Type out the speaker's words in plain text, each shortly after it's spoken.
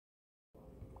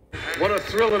What a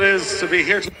thrill it is to be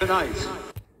here tonight.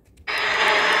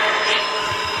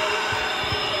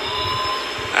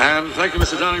 And thank you,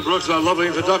 Mr. Danny Brooks, for that lovely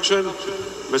introduction.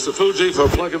 Mr. Fuji for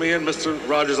plugging me in, Mr.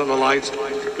 Rogers on the lights.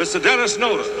 Mr. Dennis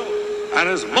Noda and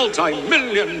his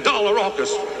multi-million-dollar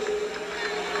orchestra.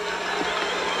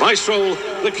 Maestro,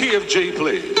 the key of G,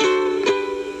 please.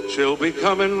 She'll be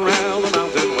coming round the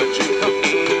mountain when she comes.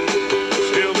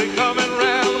 She'll be coming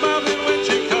round the mountain when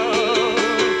she comes.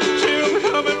 She'll be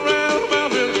coming round the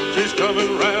mountain. She's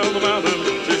coming round the mountain.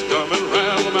 She's coming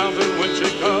round the mountain when she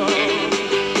comes.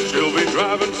 She'll be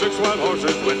driving 6 white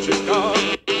horses when she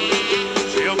comes.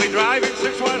 She'll be driving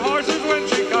 6 white horses when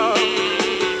she comes.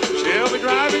 She'll be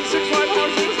driving 6 white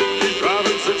horses. She's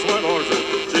driving 6 white horses.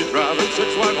 She's driving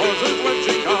 6 white horses when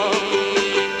she comes.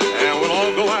 And we'll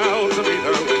all go out to meet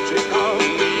her when she comes.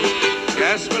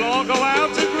 Yes, we'll all go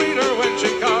out to greet her when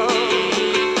she comes.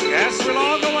 Yes, we'll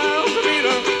all go out to meet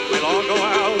her. We'll all go out.